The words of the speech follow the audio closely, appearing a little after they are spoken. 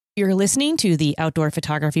You're listening to the Outdoor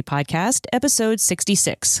Photography Podcast, episode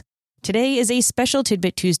 66. Today is a special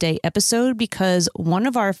Tidbit Tuesday episode because one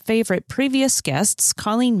of our favorite previous guests,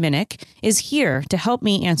 Colleen Minnick, is here to help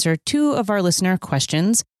me answer two of our listener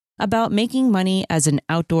questions about making money as an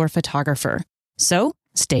outdoor photographer. So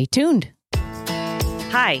stay tuned.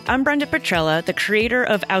 Hi, I'm Brenda Petrella, the creator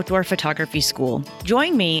of Outdoor Photography School.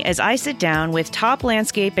 Join me as I sit down with top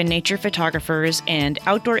landscape and nature photographers and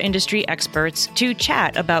outdoor industry experts to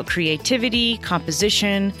chat about creativity,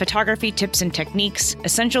 composition, photography tips and techniques,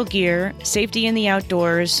 essential gear, safety in the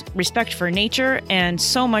outdoors, respect for nature, and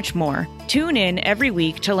so much more. Tune in every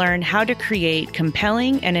week to learn how to create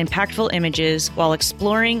compelling and impactful images while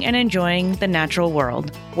exploring and enjoying the natural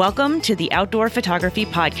world. Welcome to the Outdoor Photography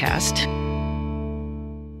Podcast.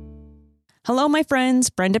 Hello, my friends.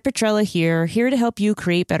 Brenda Petrella here to help you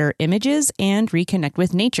create better images and reconnect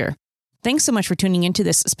with nature. Thanks so much for tuning into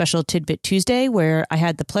this special Tidbit Tuesday, where I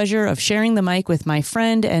had the pleasure of sharing the mic with my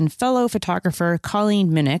friend and fellow photographer, Colleen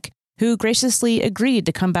Minnick, who graciously agreed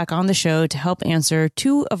to come back on the show to help answer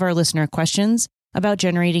two of our listener questions about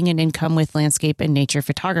generating an income with landscape and nature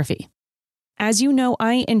photography. As you know,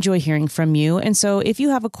 I enjoy hearing from you, and so if you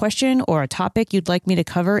have a question or a topic you'd like me to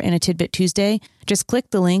cover in a Tidbit Tuesday, just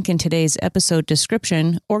click the link in today's episode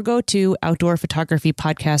description or go to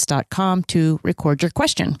outdoorphotographypodcast.com to record your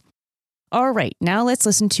question. All right, now let's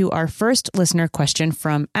listen to our first listener question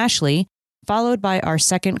from Ashley, followed by our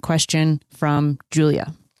second question from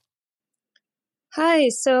Julia. Hi,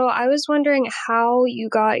 so I was wondering how you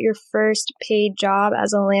got your first paid job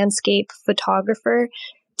as a landscape photographer.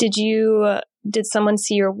 Did someone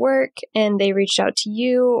see your work and they reached out to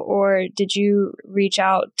you, or did you reach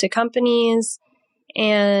out to companies?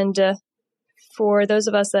 And for those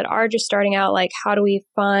of us that are just starting out, like, how do we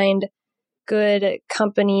find good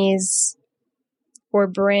companies or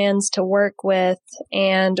brands to work with?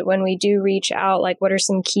 And when we do reach out, like, what are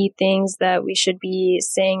some key things that we should be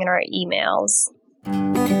saying in our emails?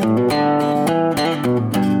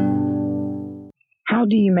 How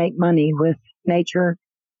do you make money with nature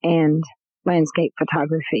and landscape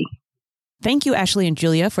photography? Thank you, Ashley and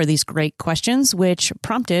Julia, for these great questions, which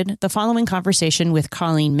prompted the following conversation with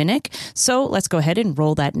Colleen Minnick. So let's go ahead and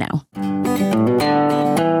roll that now.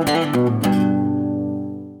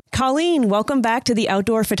 Colleen, welcome back to the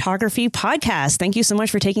Outdoor Photography Podcast. Thank you so much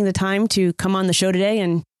for taking the time to come on the show today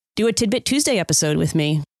and do a Tidbit Tuesday episode with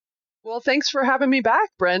me. Well, thanks for having me back,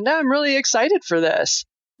 Brenda. I'm really excited for this.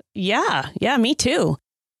 Yeah, me too.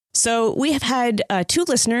 So we have had two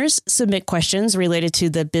listeners submit questions related to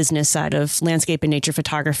the business side of landscape and nature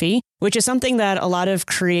photography, which is something that a lot of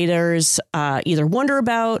creators either wonder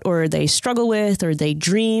about or they struggle with or they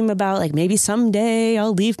dream about, like maybe someday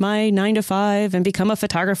I'll leave my 9-to-5 and become a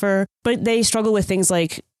photographer. But they struggle with things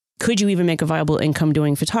like, could you even make a viable income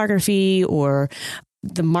doing photography, or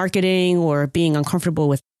the marketing, or being uncomfortable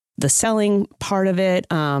with the selling part of it,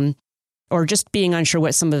 or just being unsure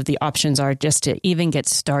what some of the options are just to even get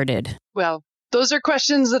started? Well, those are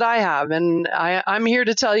questions that I have, and I'm here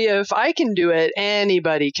to tell you, if I can do it,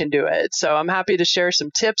 anybody can do it. So I'm happy to share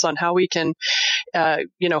some tips on how we can,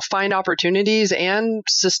 find opportunities and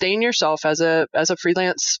sustain yourself as a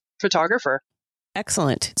freelance photographer.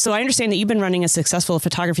 Excellent. So I understand that you've been running a successful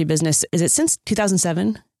photography business. Is it since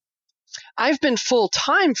 2007? I've been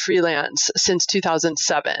full-time freelance since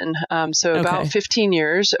 2007, so about 15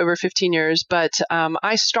 years, over 15 years. But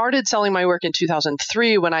I started selling my work in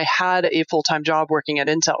 2003 when I had a full-time job working at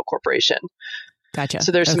Intel Corporation. Gotcha.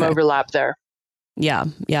 So there's some overlap there. Yeah.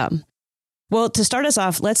 Well, to start us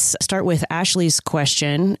off, let's start with Ashley's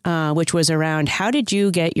question, which was around how did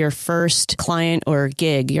you get your first client or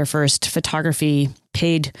gig, your first photography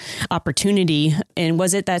paid opportunity? And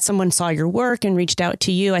was it that someone saw your work and reached out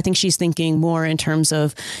to you? I think she's thinking more in terms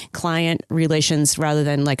of client relations rather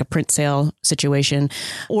than like a print sale situation.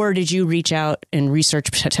 Or did you reach out and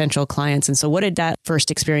research potential clients? And so what did that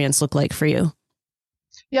first experience look like for you?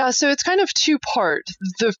 Yeah, so it's kind of two-part.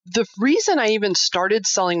 The reason I even started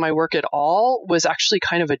selling my work at all was actually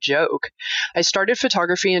kind of a joke. I started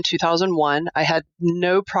photography in 2001. I had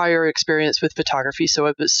no prior experience with photography, so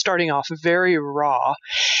it was starting off very raw.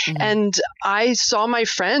 Mm-hmm. And I saw my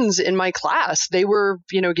friends in my class. They were,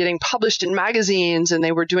 getting published in magazines, and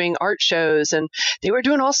they were doing art shows, and they were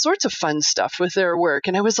doing all sorts of fun stuff with their work.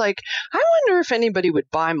 And I was like, I wonder if anybody would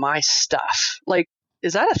buy my stuff. Like,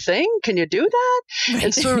 is that a thing? Can you do that?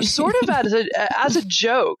 And so sort of as a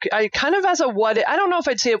joke, I kind of as a I don't know if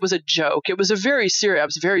I'd say it was a joke. It was I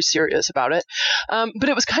was very serious about it. But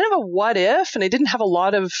it was kind of a what if, and I didn't have a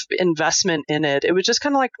lot of investment in it. It was just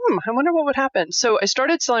kind of like, I wonder what would happen. So I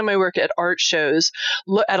started selling my work at art shows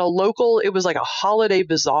at a local, it was like a holiday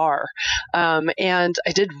bazaar. And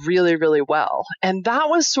I did really, really well. And that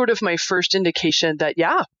was sort of my first indication that,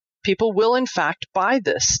 people will in fact buy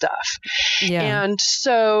this stuff. Yeah. And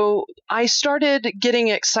so I started getting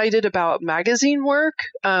excited about magazine work.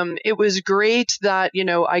 It was great that,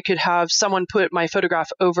 I could have someone put my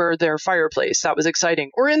photograph over their fireplace. That was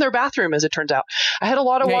exciting. Or in their bathroom, as it turns out. I had a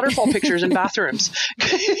lot of waterfall pictures in bathrooms.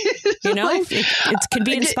 It can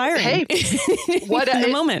be inspiring. Hey, what in the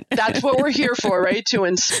moment. That's what we're here for, right? To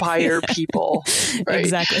inspire people. Right?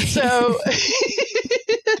 Exactly. So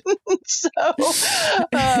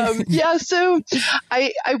so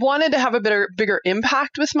I wanted to have a bigger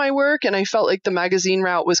impact with my work, and I felt like the magazine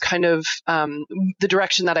route was kind of the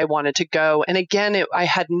direction that I wanted to go. And again, I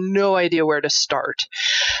had no idea where to start.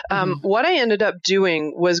 What I ended up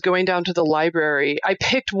doing was going down to the library. I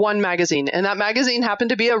picked one magazine, and that magazine happened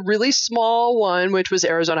to be a really small one, which was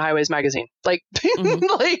Arizona Highways Magazine. Like, go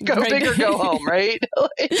big or go home, right?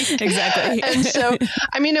 Exactly. And so,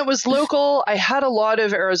 it was local. I had a lot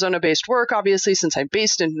of Arizona-based work, obviously, since I'm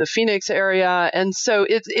based in the Phoenix area. And so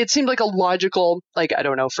it seemed like a logical, I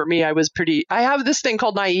don't know, for me, I have this thing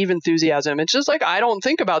called naive enthusiasm. It's just like, I don't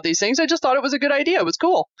think about these things. I just thought it was a good idea. It was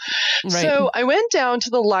cool. Right. So I went down to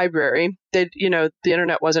the library. The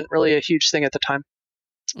internet wasn't really a huge thing at the time.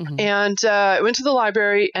 And I went to the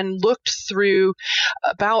library and looked through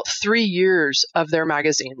about 3 years of their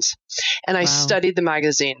magazines. And I studied the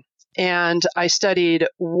magazine. And I studied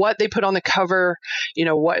what they put on the cover,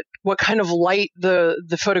 what kind of light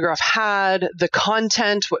the photograph had, the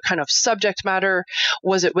content, what kind of subject matter.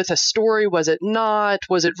 Was it with a story? Was it not?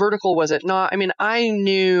 Was it vertical? Was it not? I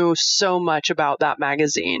knew so much about that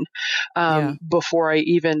magazine before I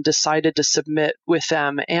even decided to submit with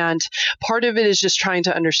them. And part of it is just trying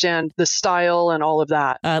to understand the style and all of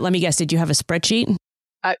that. Let me guess, did you have a spreadsheet?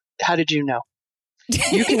 How did you know?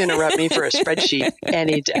 You can interrupt me for a spreadsheet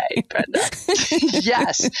any day, Brenda.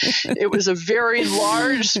 Yes, it was a very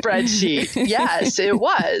large spreadsheet. Yes, it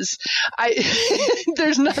was.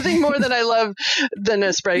 There's nothing more that I love than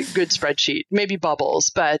a good spreadsheet. Maybe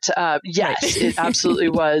bubbles, but yes, it absolutely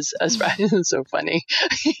was a spreadsheet. It's so funny.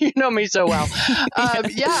 You know me so well.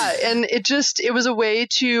 And it was a way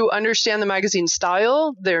to understand the magazine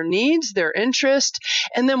style, their needs, their interest,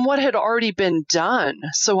 and then what had already been done.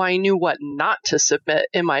 So I knew what not to submit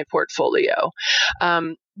in my portfolio.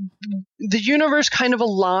 The universe kind of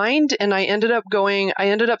aligned, and I ended up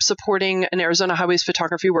supporting an Arizona Highways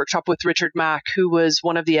photography workshop with Richard Mack, who was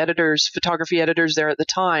one of the photography editors there at the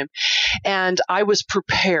time. And I was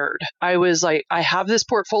prepared. I was like, I have this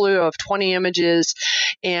portfolio of 20 images.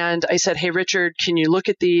 And I said, hey, Richard, can you look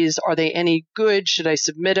at these? Are they any good? Should I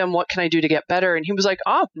submit them? What can I do to get better? And he was like,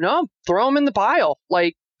 oh, no, throw them in the pile.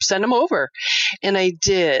 Send them over. And I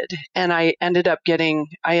did. And I ended up getting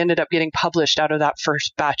published out of that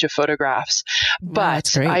first batch of photographs.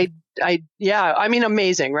 But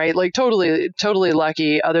amazing, right? Totally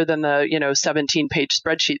lucky, other than the, 17-page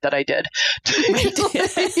spreadsheet that I did.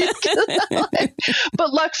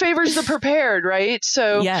 But luck favors the prepared, right?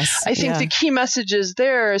 So yes, I think the key messages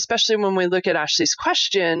there, especially when we look at Ashley's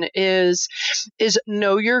question, is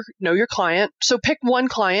know your client. So pick one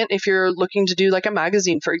client. If you're looking to do like a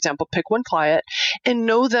magazine, for example, pick one client and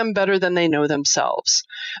know them better than they know themselves.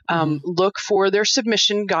 Look for their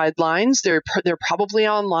submission guidelines. They're probably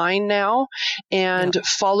online now, and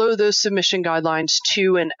follow those submission guidelines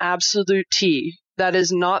to an absolute T. That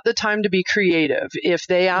is not the time to be creative. If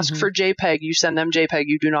they ask for JPEG, you send them JPEG.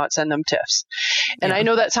 You do not send them TIFFs. And I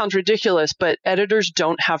know that sounds ridiculous, but editors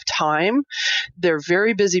don't have time. They're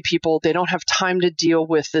very busy people. They don't have time to deal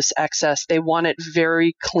with this excess. They want it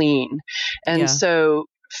very clean. And so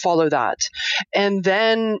follow that. And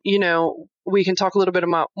then, we can talk a little bit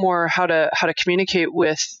about more how to communicate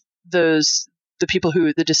with the people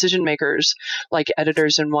the decision makers, like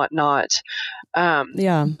editors and whatnot.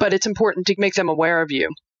 But it's important to make them aware of you.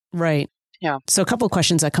 Right. Yeah. So a couple of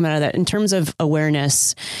questions that come out of that. In terms of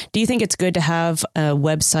awareness, do you think it's good to have a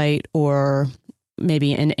website or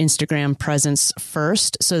maybe an Instagram presence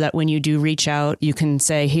first, so that when you do reach out, you can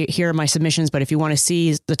say, here are my submissions, but if you want to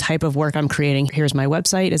see the type of work I'm creating, here's my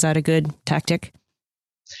website? Is that a good tactic?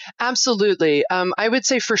 Absolutely. I would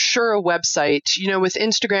say for sure a website. With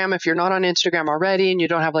Instagram, if you're not on Instagram already and you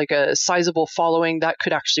don't have like a sizable following, that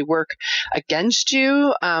could actually work against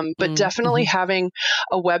you. But definitely having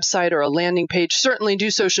a website or a landing page, certainly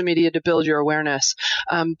do social media to build your awareness.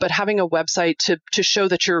 But having a website to show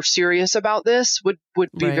that you're serious about this would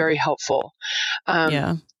be very helpful.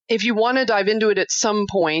 If you want to dive into it at some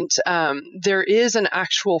point, there is an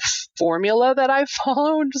actual formula that I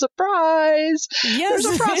followed. Surprise! Yes.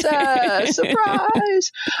 There's a process.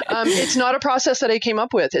 Surprise! It's not a process that I came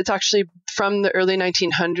up with. It's actually from the early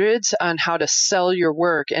 1900s on how to sell your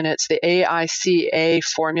work. And it's the AICA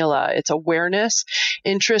formula. It's awareness,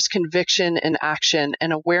 interest, conviction, and action.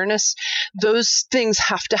 And awareness, those things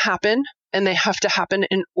have to happen. And they have to happen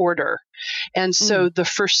in order. And so the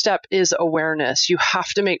first step is awareness. You have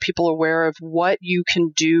to make people aware of what you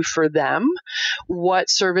can do for them, what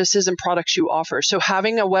services and products you offer. So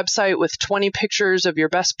having a website with 20 pictures of your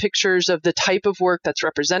best pictures of the type of work that's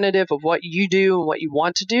representative of what you do and what you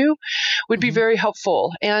want to do would be very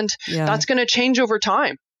helpful. And that's going to change over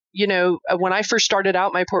time. When I first started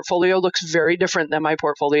out, my portfolio looks very different than my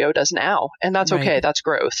portfolio does now. And that's okay. That's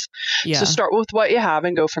growth. So start with what you have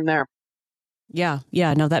and go from there. Yeah.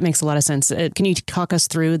 No, that makes a lot of sense. Can you talk us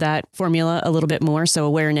through that formula a little bit more? So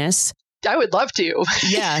awareness. I would love to.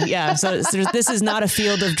 Yeah. So this is not a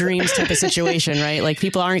field of dreams type of situation, right? Like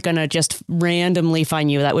people aren't going to just randomly find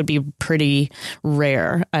you. That would be pretty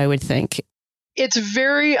rare, I would think. It's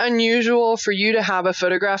very unusual for you to have a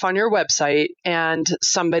photograph on your website and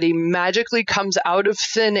somebody magically comes out of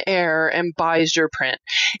thin air and buys your print.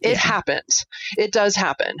 It happens. It does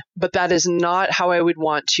happen. But that is not how I would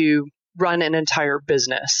want to run an entire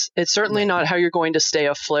business. It's certainly not how you're going to stay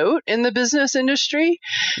afloat in the business industry.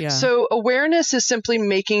 So awareness is simply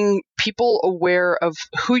making people aware of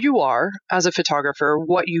who you are as a photographer,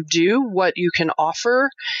 what you do, what you can offer,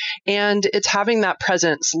 and it's having that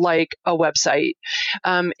presence like a website.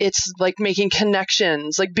 It's like making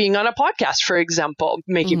connections, like being on a podcast, for example,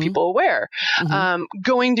 making people aware,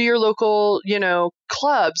 going to your local,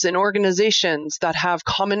 clubs and organizations that have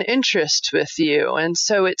common interests with you. And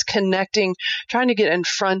so it's connecting, trying to get in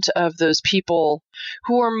front of those people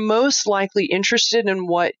who are most likely interested in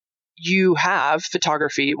what you have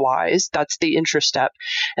photography wise. That's the interest step.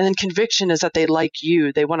 And then conviction is that they like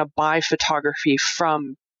you. They want to buy photography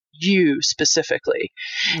from you specifically.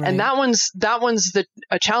 And that one's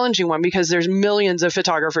a challenging one because there's millions of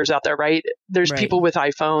photographers out there, right? There's people with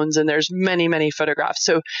iPhones and there's many, many photographs.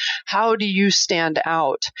 So how do you stand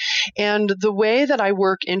out? And the way that I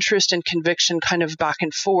work interest and conviction kind of back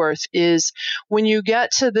and forth is when you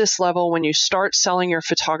get to this level, when you start selling your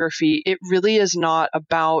photography, it really is not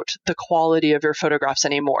about the quality of your photographs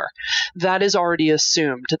anymore. That is already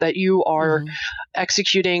assumed that you are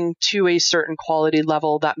executing to a certain quality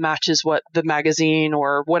level that matches what the magazine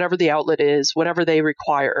or whatever the outlet is, whatever they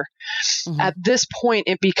require. At this point,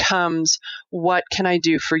 it becomes, what can I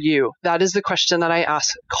do for you? That is the question that I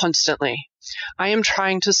ask constantly. I am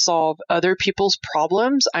trying to solve other people's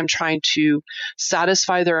problems. I'm trying to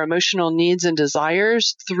satisfy their emotional needs and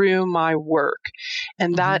desires through my work.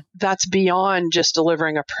 And that's beyond just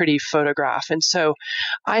delivering a pretty photograph. And so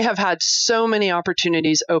I have had so many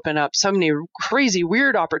opportunities open up, so many crazy,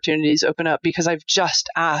 weird opportunities open up because I've just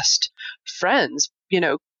asked friends,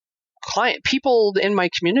 client people in my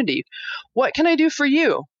community, what can I do for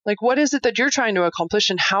you? Like, what is it that you're trying to accomplish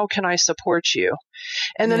and how can I support you?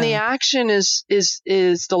 And then the action is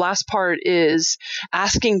the last part is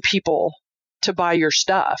asking people to buy your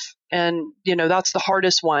stuff. And, that's the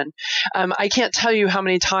hardest one. I can't tell you how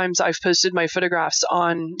many times I've posted my photographs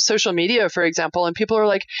on social media, for example, and people are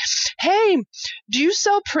like, hey, do you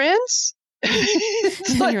sell prints?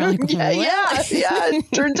 Like, yeah.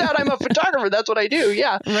 Turns out I'm a photographer. That's what I do.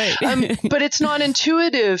 Yeah. Right. But it's not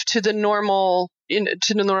intuitive to the normal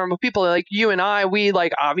people like you and I. We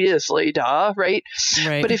like, obviously, duh, right?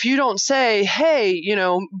 But if you don't say, hey,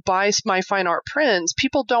 buy my fine art prints,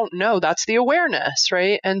 people don't know. That's the awareness,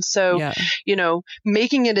 right? And so,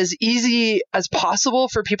 making it as easy as possible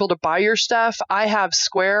for people to buy your stuff. I have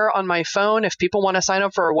Square on my phone. If people want to sign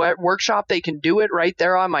up for a workshop, they can do it right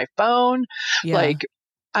there on my phone. Like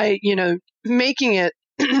making it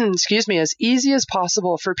excuse me, as easy as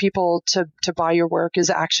possible for people to buy your work is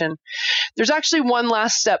action. There's actually one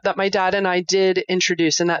last step that my dad and I did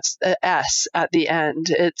introduce, and that's the S at the end.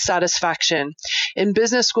 It's satisfaction. In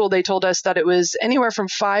business school, they told us that it was anywhere from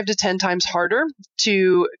 5 to 10 times harder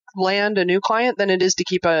to land a new client than it is to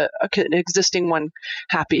keep an existing one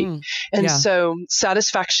happy. And so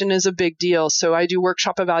satisfaction is a big deal. So I do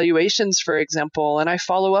workshop evaluations, for example, and I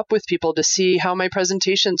follow up with people to see how my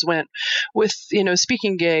presentations went with,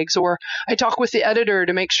 speaking gigs, or I talk with the editor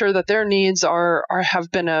to make sure that their needs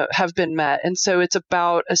have been met. And so it's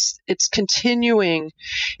about it's continuing,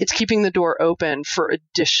 it's keeping the door open for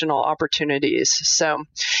additional opportunities. So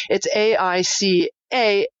it's AICAS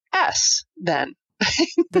then.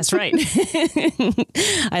 That's right.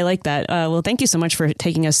 I like that. Well, thank you so much for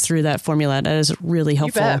taking us through that formula. That is really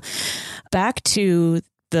helpful. Back to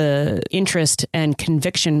the interest and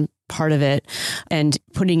conviction part of it and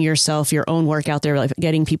putting your own work out there, like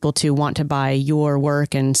getting people to want to buy your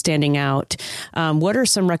work and standing out. What are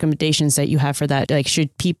some recommendations that you have for that? Like,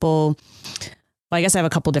 should people... Well, I guess I have a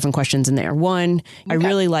couple different questions in there. One, I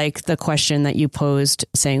really like the question that you posed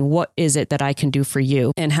saying, what is it that I can do for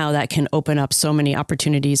you, and how that can open up so many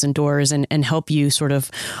opportunities and doors and help you sort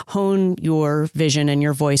of hone your vision and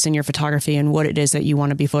your voice and your photography and what it is that you want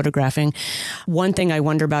to be photographing. One thing I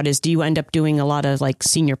wonder about is, do you end up doing a lot of like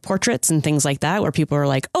senior portraits and things like that where people are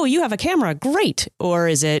like, oh, you have a camera, great.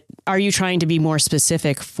 Or are you trying to be more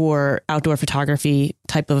specific for outdoor photography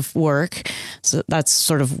type of work? So that's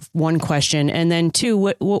sort of one question. And then two,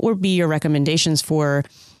 what would be your recommendations for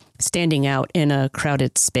standing out in a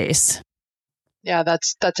crowded space? Yeah,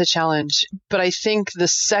 that's a challenge. But I think the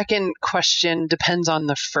second question depends on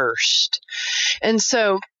the first. And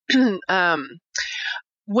so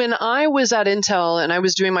when I was at Intel and I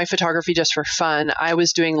was doing my photography just for fun, I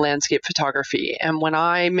was doing landscape photography. And when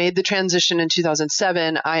I made the transition in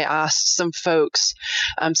 2007, I asked some folks,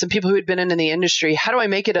 some people who had been in the industry, how do I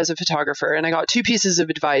make it as a photographer? And I got two pieces of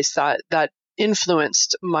advice that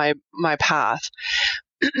influenced my path.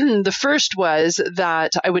 The first was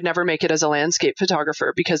that I would never make it as a landscape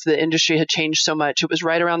photographer because the industry had changed so much. It was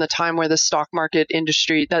right around the time where the stock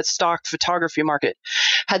photography market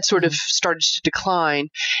had sort of started to decline,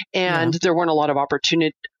 and there weren't a lot of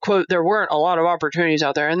there weren't a lot of opportunities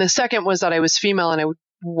out there. And the second was that I was female and I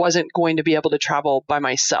wasn't going to be able to travel by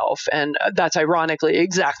myself. And that's ironically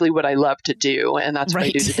exactly what I love to do. And that's what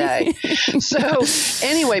I do today. So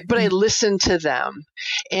anyway, but I listened to them.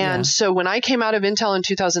 And so when I came out of Intel in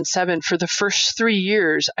 2007, for the first 3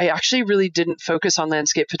 years, I actually really didn't focus on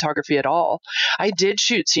landscape photography at all. I did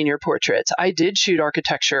shoot senior portraits. I did shoot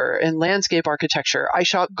architecture and landscape architecture. I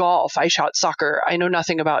shot golf. I shot soccer. I know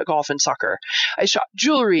nothing about golf and soccer. I shot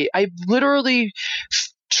jewelry. I literally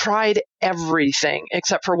tried everything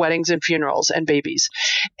except for weddings and funerals and babies.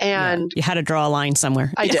 And you had to draw a line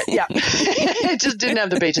somewhere. I did. Yeah. I just didn't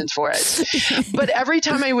have the patience for it. But every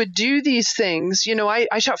time I would do these things,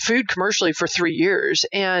 I shot food commercially for 3 years.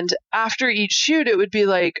 And after each shoot, it would be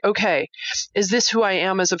like, okay, is this who I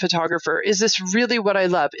am as a photographer? Is this really what I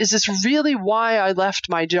love? Is this really why I left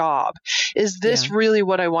my job? Is this really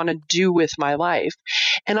what I want to do with my life?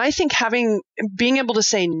 And I think being able to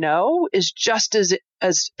say no is just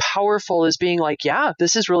as powerful as being like, yeah,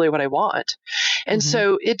 this is really what I want. And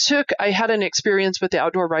so I had an experience with the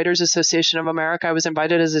Outdoor Writers Association of America. I was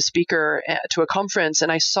invited as a speaker to a conference,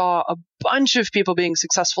 and I saw a bunch of people being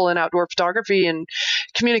successful in outdoor photography and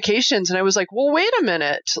communications. And I was like, well, wait a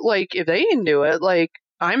minute. Like, if they can do it, like,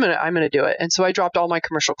 I'm going to do it. And so I dropped all my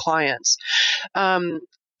commercial clients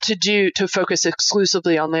to focus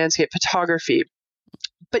exclusively on landscape photography.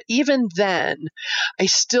 But even then, I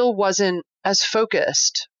still wasn't as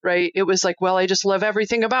focused, right? It was like, well, I just love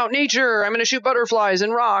everything about nature. I'm going to shoot butterflies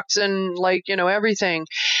and rocks and everything.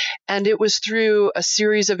 And it was through a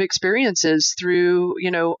series of experiences, through,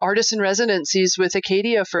 artisan residencies with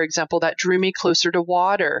Acadia, for example, that drew me closer to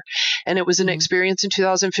water. And it was an experience in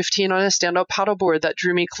 2015 on a stand-up paddleboard that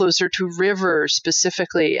drew me closer to rivers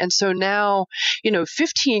specifically. And so now,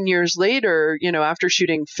 15 years later, after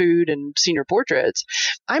shooting food and senior portraits,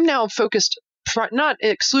 I'm now focused, not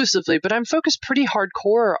exclusively, but I'm focused pretty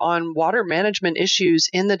hardcore on water management issues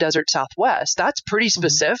in the desert Southwest. That's pretty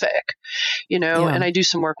specific, and I do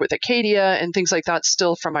some work with Acadia and things like that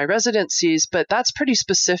still from my residencies, but that's pretty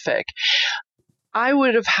specific. I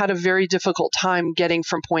would have had a very difficult time getting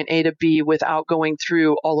from point A to B without going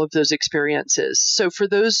through all of those experiences. So for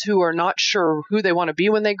those who are not sure who they want to be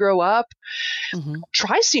when they grow up,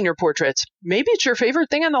 try senior portraits. Maybe it's your favorite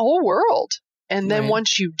thing in the whole world. And then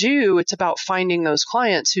once you do, it's about finding those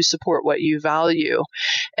clients who support what you value.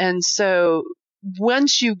 And so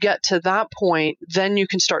once you get to that point, then you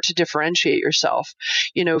can start to differentiate yourself.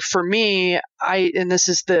 For me, and this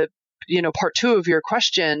is the, part two of your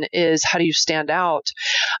question is, how do you stand out?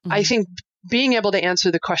 I think being able to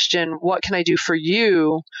answer the question, what can I do for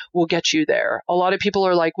you, will get you there. A lot of people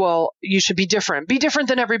are like, well, you should be different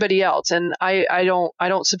than everybody else. And I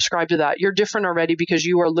don't subscribe to that. You're different already because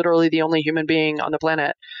you are literally the only human being on the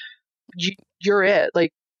planet. You're it.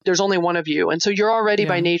 Like, there's only one of you. And so you're already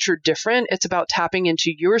by nature different. It's about tapping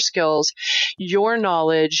into your skills, your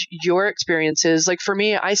knowledge, your experiences. Like for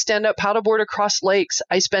me, I stand up paddleboard across lakes.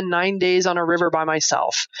 I spend 9 days on a river by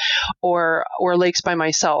myself or lakes by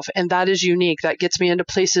myself. And that is unique. That gets me into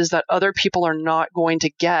places that other people are not going to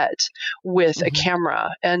get with a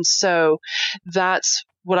camera. And so that's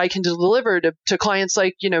what I can deliver to clients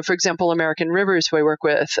like, for example, American Rivers, who I work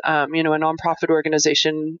with, a nonprofit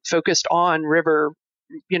organization focused on river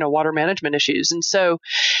water management issues. And so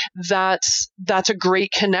that's a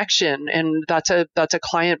great connection. And that's a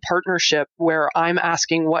client partnership where I'm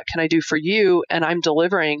asking, what can I do for you? And I'm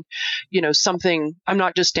delivering, something. I'm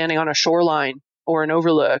not just standing on a shoreline or an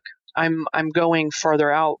overlook. I'm going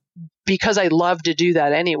farther out because I love to do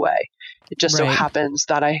that anyway. It just so happens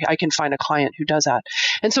that I can find a client who does that.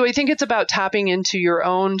 And so I think it's about tapping into your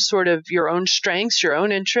own strengths, your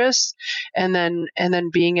own interests, and then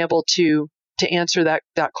being able to answer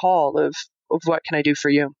that call of what can I do for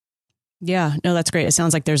you? Yeah, no, that's great. It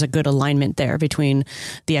sounds like there's a good alignment there between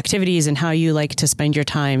the activities and how you like to spend your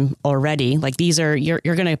time already. Like these are, you're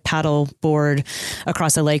going to paddle board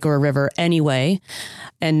across a lake or a river anyway.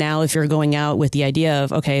 And now if you're going out with the idea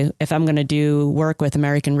of, okay, if I'm going to do work with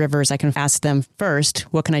American Rivers, I can ask them first,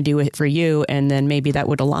 what can I do for you? And then maybe that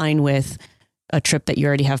would align with a trip that you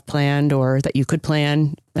already have planned or that you could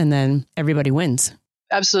plan. And then everybody wins.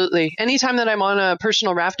 Absolutely. Anytime that I'm on a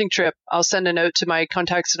personal rafting trip, I'll send a note to my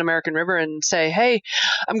contacts at American River and say, hey,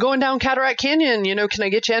 I'm going down Cataract Canyon. Can I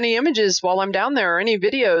get you any images while I'm down there or any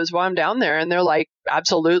videos while I'm down there? And they're like,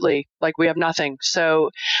 absolutely. Like, we have nothing. So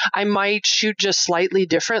I might shoot just slightly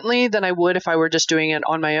differently than I would if I were just doing it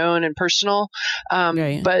on my own and personal.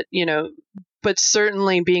 But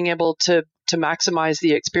certainly being able to maximize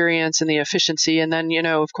the experience and the efficiency. And then,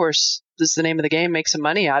 of course, this is the name of the game, make some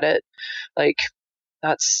money at it. Like,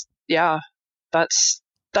 that's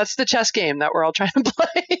the chess game that we're all trying to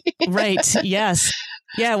play. Right. Yes.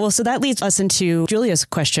 Yeah. Well, so that leads us into Julia's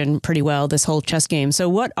question pretty well, this whole chess game. So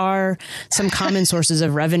what are some common sources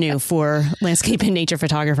of revenue for landscape and nature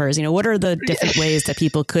photographers? What are the different ways that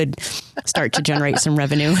people could start to generate some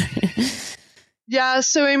revenue? Yeah.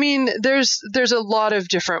 So, there's a lot of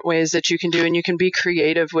different ways that you can do, and you can be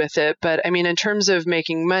creative with it. But in terms of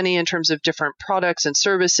making money, in terms of different products and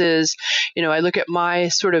services, I look at my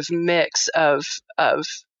sort of mix of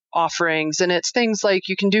offerings, and it's things like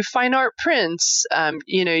you can do fine art prints.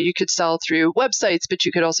 You could sell through websites, but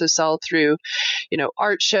you could also sell through,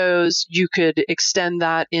 art shows. You could extend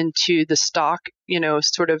that into the stock,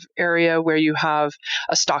 sort of area where you have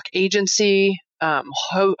a stock agency.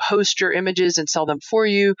 Host your images and sell them for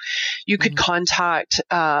you. You could contact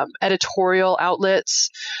editorial outlets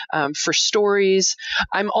for stories.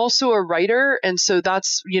 I'm also a writer, and so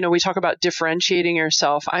that's, we talk about differentiating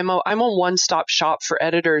yourself. I'm a one-stop shop for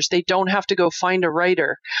editors. They don't have to go find a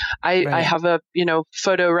writer. I have a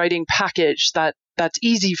photo writing package that's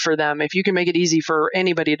easy for them. If you can make it easy for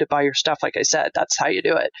anybody to buy your stuff, like I said, that's how you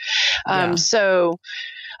do it.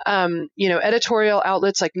 Editorial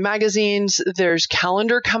outlets like magazines, there's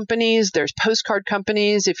calendar companies, there's postcard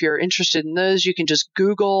companies. If you're interested in those, you can just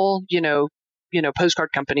Google, postcard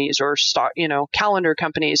companies or stock, calendar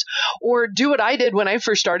companies, or do what I did when I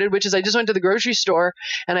first started, which is I just went to the grocery store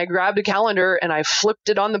and I grabbed a calendar and I flipped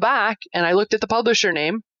it on the back and I looked at the publisher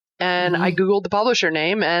name. And I Googled the publisher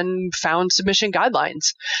name and found submission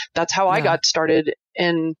guidelines. That's how I got started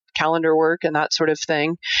in calendar work and that sort of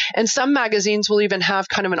thing. And some magazines will even have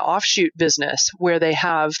kind of an offshoot business where they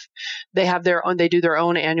do their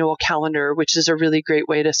own annual calendar, which is a really great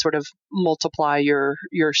way to sort of multiply your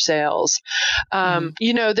sales.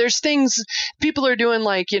 There's things people are doing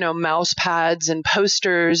like, mouse pads and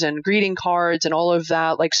posters and greeting cards and all of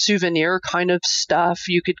that, like souvenir kind of stuff.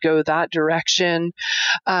 You could go that direction.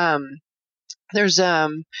 There's, I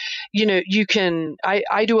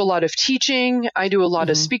do a lot of teaching. I do a lot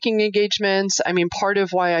of speaking engagements. Part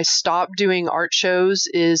of why I stopped doing art shows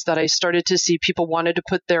is that I started to see people wanted to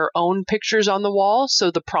put their own pictures on the wall.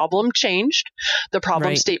 So the problem changed. The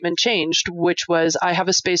problem statement changed, which was I have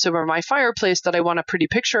a space over my fireplace that I want a pretty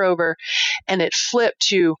picture over. And it flipped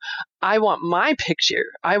to, I want my picture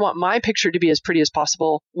to be as pretty as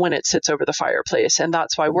possible when it sits over the fireplace. And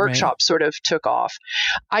that's why workshops sort of took off.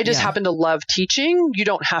 I just happen to love teaching. You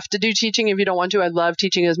don't have to do teaching if you don't want to. I love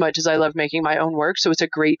teaching as much as I love making my own work. So it's a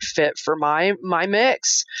great fit for my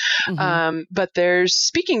mix. But there's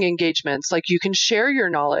speaking engagements, like you can share your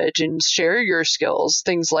knowledge and share your skills,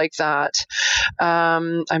 things like that.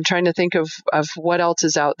 I'm trying to think of what else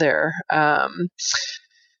is out there.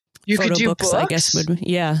 You could do books, I guess.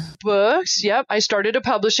 Books. Yep. I started a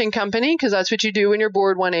publishing company because that's what you do when you're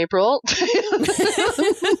bored one April.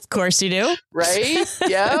 Of course you do. Right.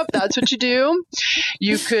 Yep. That's what you do.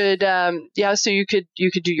 You could, so you could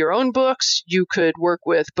do your own books. You could work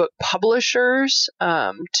with book publishers,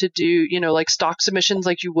 to do, like stock submissions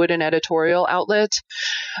like you would an editorial outlet.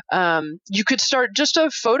 You could start just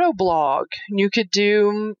a photo blog. You could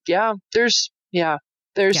do, there's gallery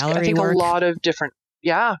I think work. A lot of different,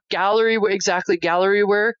 gallery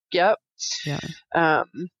work. Yep. Yeah.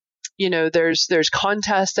 There's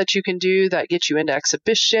contests that you can do that get you into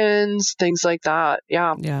exhibitions, things like that.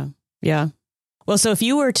 Yeah. Yeah. Yeah. Well, so if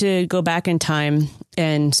you were to go back in time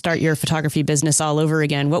and start your photography business all over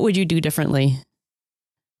again, what would you do differently?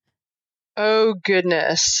 Oh,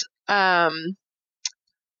 goodness. I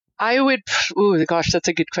would, that's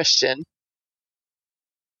a good question.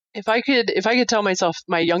 If I could tell myself,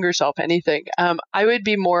 my younger self, anything, I would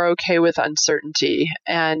be more okay with uncertainty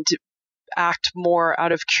and act more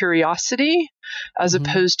out of curiosity as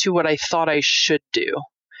opposed to what I thought I should do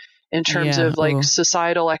in terms of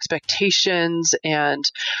societal expectations. And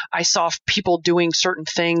I saw people doing certain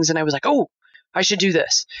things and I was like, oh, I should do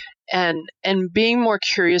this. And being more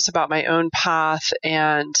curious about my own path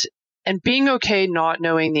and being okay not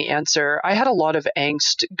knowing the answer. I had a lot of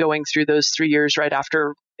angst going through those 3 years right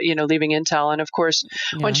after leaving Intel. And of course,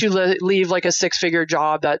 once you leave like a 6-figure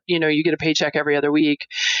job that, you get a paycheck every other week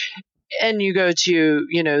and you go to,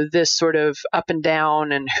 this sort of up and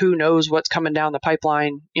down and who knows what's coming down the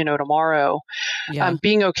pipeline, tomorrow,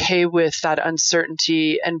 being okay with that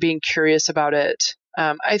uncertainty and being curious about it.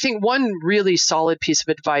 I think one really solid piece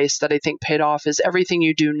of advice that I think paid off is everything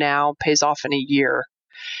you do now pays off in a year.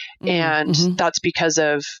 And that's because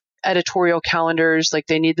of editorial calendars, like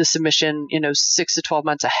they need the submission, 6 to 12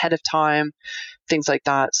 months ahead of time, things like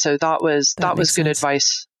that. So that was good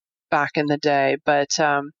advice back in the day, but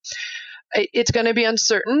it's going to be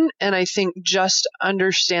uncertain. And I think just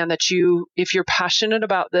understand that if you're passionate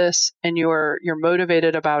about this and you're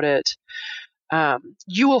motivated about it,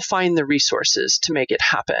 you will find the resources to make it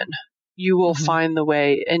happen. You will find the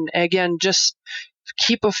way. And again, just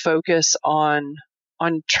keep a focus on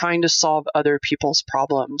trying to solve other people's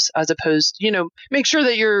problems as opposed, make sure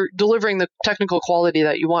that you're delivering the technical quality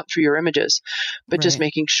that you want through your images, but just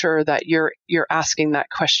making sure that you're asking that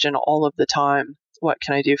question all of the time. What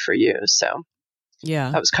can I do for you? So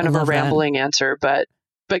that was kind of a rambling answer, but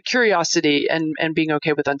curiosity and being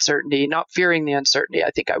okay with uncertainty, not fearing the uncertainty. I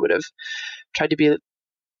think I would have tried to be,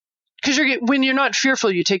 because when you're not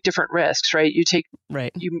fearful, you take different risks, right?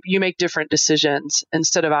 You make different decisions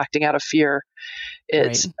instead of acting out of fear.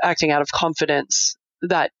 It's acting out of confidence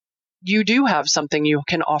that you do have something you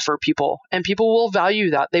can offer people and people will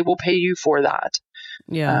value that. They will pay you for that.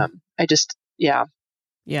 Yeah.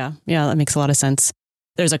 Yeah, that makes a lot of sense.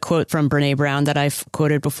 There's a quote from Brene Brown that I've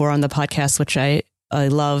quoted before on the podcast, which I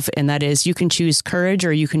love. And that is, you can choose courage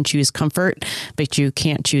or you can choose comfort, but you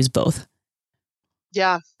can't choose both.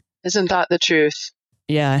 Yeah. Isn't that the truth?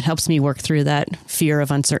 Yeah. It helps me work through that fear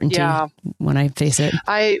of uncertainty when I face it.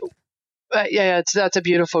 That's a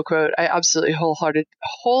beautiful quote. I absolutely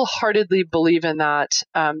wholeheartedly believe in that.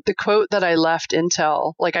 The quote that I left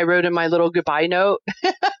Intel, like I wrote in my little goodbye note,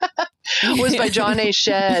 was by John A.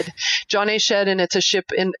 Shedd. John A. Shedd, and it's a ship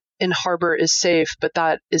in harbor is safe, but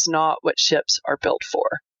that is not what ships are built for.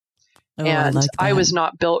 Oh, and I was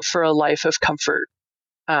not built for a life of comfort.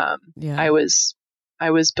 I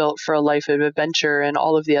was built for a life of adventure and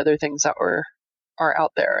all of the other things that are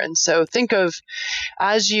out there. And so think of,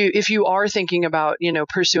 if you are thinking about,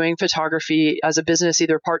 pursuing photography as a business,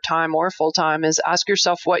 either part-time or full-time, is ask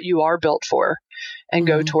yourself what you are built for and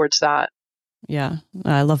go towards that. Yeah.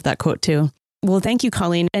 I love that quote too. Well, thank you,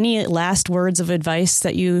 Colleen. Any last words of advice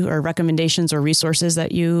or recommendations or resources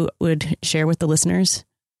that you would share with the listeners?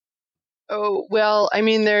 Oh, well, I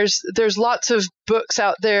mean, there's lots of books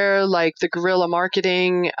out there like The Guerrilla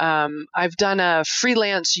Marketing. I've done a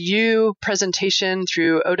Freelance You presentation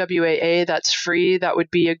through OWAA that's free. That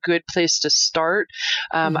would be a good place to start.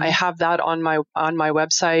 I have that on my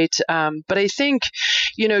website. But I think,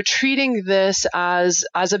 treating this as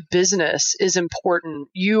a business is important.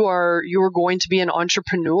 You are going to be an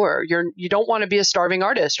entrepreneur. You don't want to be a starving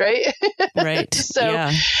artist, right? Right. So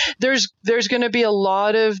there's going to be a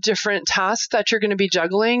lot of different tasks that you're going to be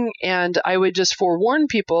juggling. And I would just forewarn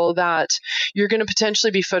people that you're going to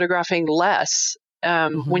potentially be photographing less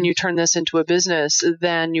when you turn this into a business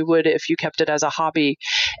than you would if you kept it as a hobby.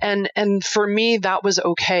 And for me, that was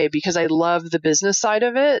okay because I love the business side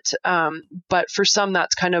of it. But for some,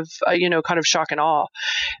 that's kind of shock and awe.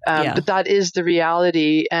 But that is the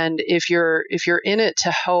reality. And if you're in it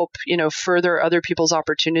to help, further other people's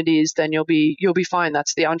opportunities, then you'll be fine.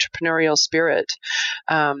 That's the entrepreneurial spirit.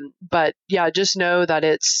 But yeah, just know that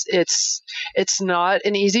it's not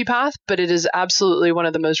an easy path, but it is absolutely one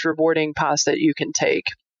of the most rewarding paths that you can take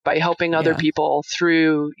by helping other people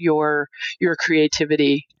through your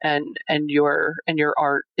creativity and your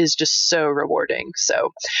art is just so rewarding.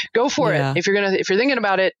 So go for it. If you're thinking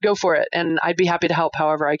about it, go for it. And I'd be happy to help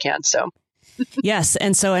however I can. So yes.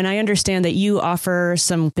 And I understand that you offer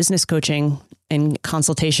some business coaching and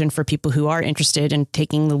consultation for people who are interested in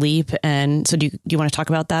taking the leap. And so do you want to talk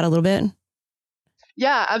about that a little bit?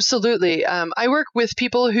 Yeah, absolutely. I work with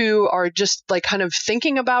people who are just like kind of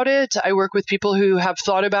thinking about it. I work with people who have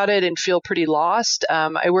thought about it and feel pretty lost.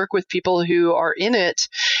 I work with people who are in it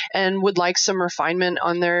and would like some refinement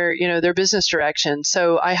on their business direction.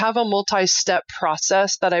 So I have a multi-step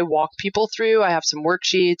process that I walk people through. I have some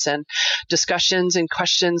worksheets and discussions and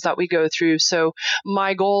questions that we go through. So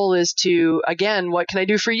my goal is to, again, what can I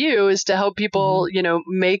do for you is to help people,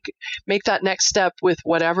 make that next step with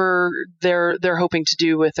whatever they're hoping to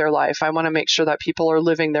do with their life. I want to make sure that people are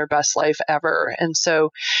living their best life ever. And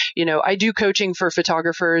so, I do coaching for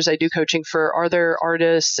photographers. I do coaching for other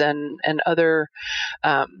artists and other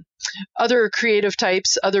creative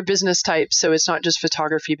types, other business types. So it's not just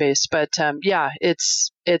photography based, but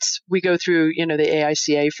we go through, the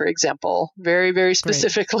AICA, for example, very, very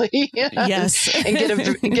specifically. Yes. and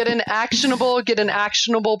get an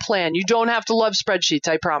actionable plan. You don't have to love spreadsheets,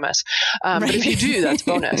 I promise. But if you do, that's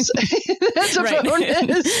bonus. That's a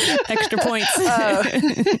bonus. Extra points.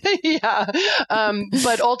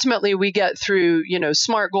 But ultimately we get through,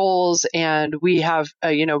 SMART goals, and we have,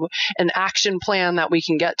 an action plan that we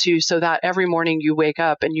can get to so that every morning you wake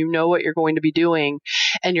up and you know what you're going to be doing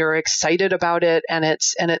and you're excited about it, and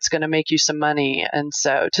it's going to make you some money. And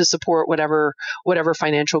so to support whatever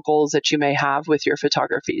financial goals that you may have with your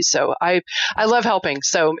photography. So I love helping.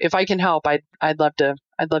 So if I can help, I'd love to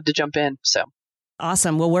jump in. So.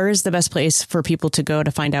 Awesome. Well, where is the best place for people to go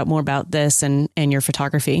to find out more about this and your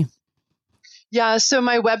photography? Yeah, so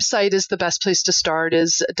my website is the best place to start,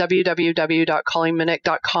 is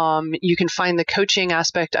www.colleenminnick.com. You can find the coaching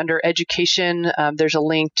aspect under education. There's a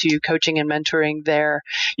link to coaching and mentoring there.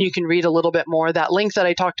 You can read a little bit more. That link that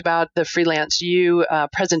I talked about, the Freelance You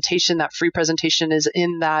presentation, that free presentation is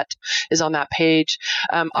on that page.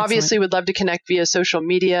 Obviously, would love to connect via social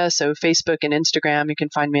media. So Facebook and Instagram, you can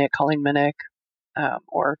find me at Colleen Minnick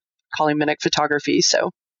or Colleen Minnick Photography.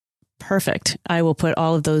 So. Perfect. I will put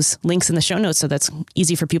all of those links in the show notes so that's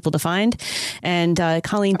easy for people to find. And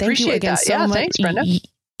Colleen, thank you again so much. Thanks, Brenda.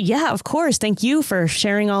 Yeah, of course. Thank you for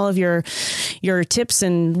sharing all of your tips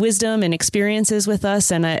and wisdom and experiences with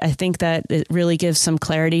us. And I think that it really gives some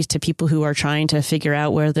clarity to people who are trying to figure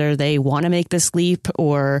out whether they want to make this leap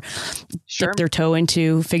or dip their toe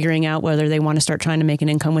into figuring out whether they want to start trying to make an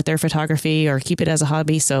income with their photography or keep it as a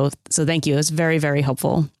hobby. So thank you. It's very, very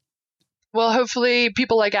helpful. Well, hopefully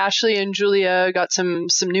people like Ashley and Julia got some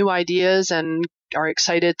new ideas and are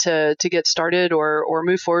excited to get started or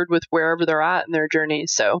move forward with wherever they're at in their journey.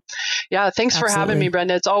 So yeah, thanks for having me,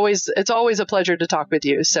 Brenda. It's always a pleasure to talk with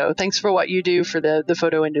you. So thanks for what you do for the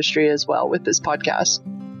photo industry as well with this podcast.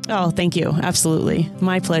 Oh, thank you. Absolutely.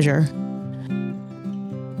 My pleasure.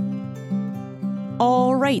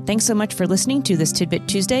 All right. Thanks so much for listening to this Tidbit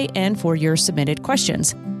Tuesday and for your submitted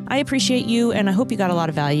questions. I appreciate you, and I hope you got a lot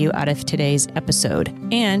of value out of today's episode.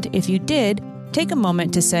 And if you did, take a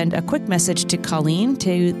moment to send a quick message to Colleen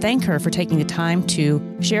to thank her for taking the time to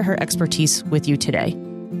share her expertise with you today.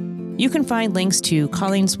 You can find links to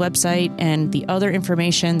Colleen's website and the other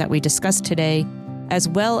information that we discussed today, as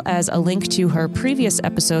well as a link to her previous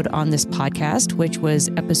episode on this podcast, which was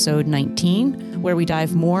episode 19, where we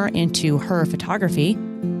dive more into her photography.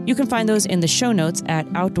 You can find those in the show notes at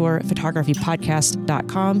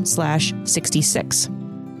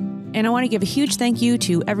outdoorphotographypodcast.com/66. And I want to give a huge thank you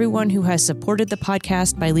to everyone who has supported the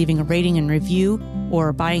podcast by leaving a rating and review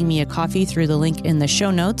or buying me a coffee through the link in the show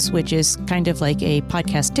notes, which is kind of like a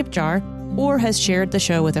podcast tip jar, or has shared the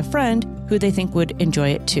show with a friend who they think would enjoy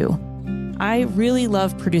it too. I really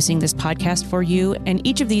love producing this podcast for you, and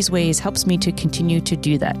each of these ways helps me to continue to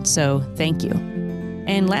do that, so thank you.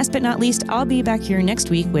 And last but not least, I'll be back here next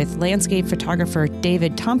week with landscape photographer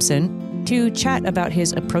David Thompson to chat about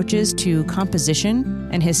his approaches to composition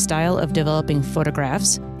and his style of developing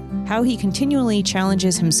photographs, how he continually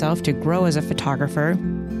challenges himself to grow as a photographer,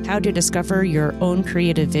 how to discover your own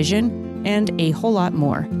creative vision, and a whole lot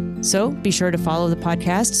more. So be sure to follow the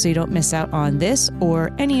podcast so you don't miss out on this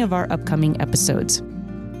or any of our upcoming episodes.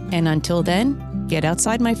 And until then, get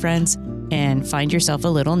outside, my friends, and find yourself a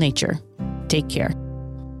little nature. Take care.